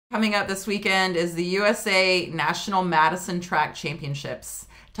Coming up this weekend is the USA National Madison Track Championships.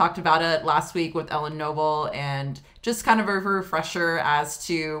 Talked about it last week with Ellen Noble, and just kind of a refresher as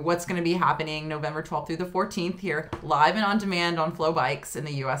to what's going to be happening November 12th through the 14th here, live and on demand on FloBikes in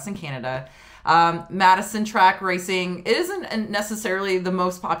the US and Canada. Madison track racing isn't necessarily the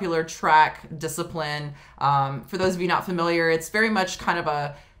most popular track discipline. For those of you not familiar, it's very much kind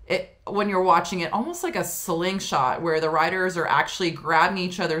of when you're watching it, almost like a slingshot where the riders are actually grabbing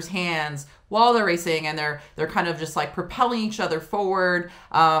each other's hands while they're racing, and they're kind of just like propelling each other forward.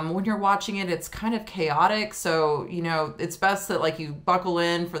 When you're watching it, it's kind of chaotic. So, you know, it's best that like you buckle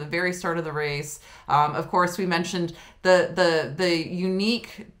in for the very start of the race. Of course, we mentioned the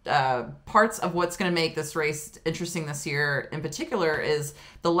unique parts of what's going to make this race interesting this year in particular is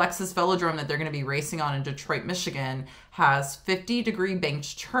the Lexus velodrome that they're going to be racing on in Detroit, Michigan, has 50-degree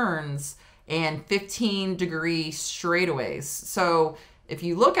banked turns and 15-degree straightaways. So if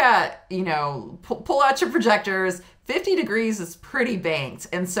you look at, you know, pull out your projectors, 50 degrees is pretty banked.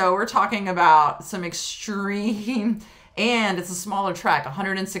 And so we're talking about some extreme, and it's a smaller track,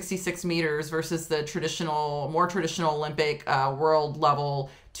 166 meters versus the more traditional Olympic world level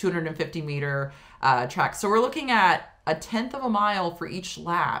 250 meter track. So we're looking at a tenth of a mile for each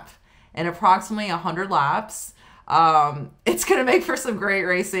lap and approximately 100 laps. It's going to make for some great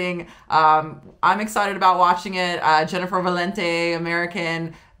racing. I'm excited about watching it. Jennifer Valente,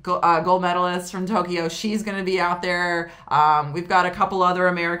 American gold medalist from Tokyo, she's going to be out there. We've got a couple other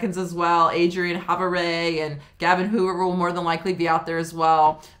Americans as well. Adrian Havare and Gavin Hoover will more than likely be out there as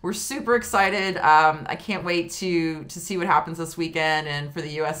well. We're super excited. I can't wait to see what happens this weekend and for the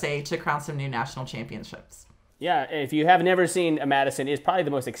USA to crown some new national championships. Yeah, if you have never seen a Madison, it's probably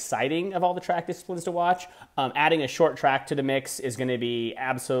the most exciting of all the track disciplines to watch. Adding a short track to the mix is going to be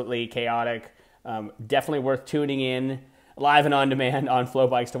absolutely chaotic. Definitely worth tuning in live and on demand on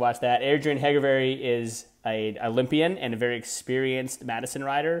FloBikes to watch that. Adrian Hegervary is an Olympian and a very experienced Madison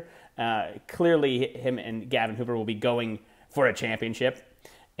rider. Clearly, him and Gavin Hoover will be going for a championship,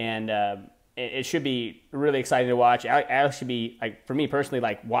 and it should be really exciting to watch. I should be, like, for me personally,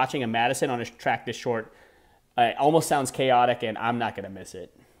 like watching a Madison on a track this short. It almost sounds chaotic, and I'm not going to miss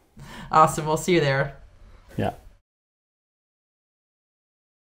it. Awesome. We'll see you there. Yeah.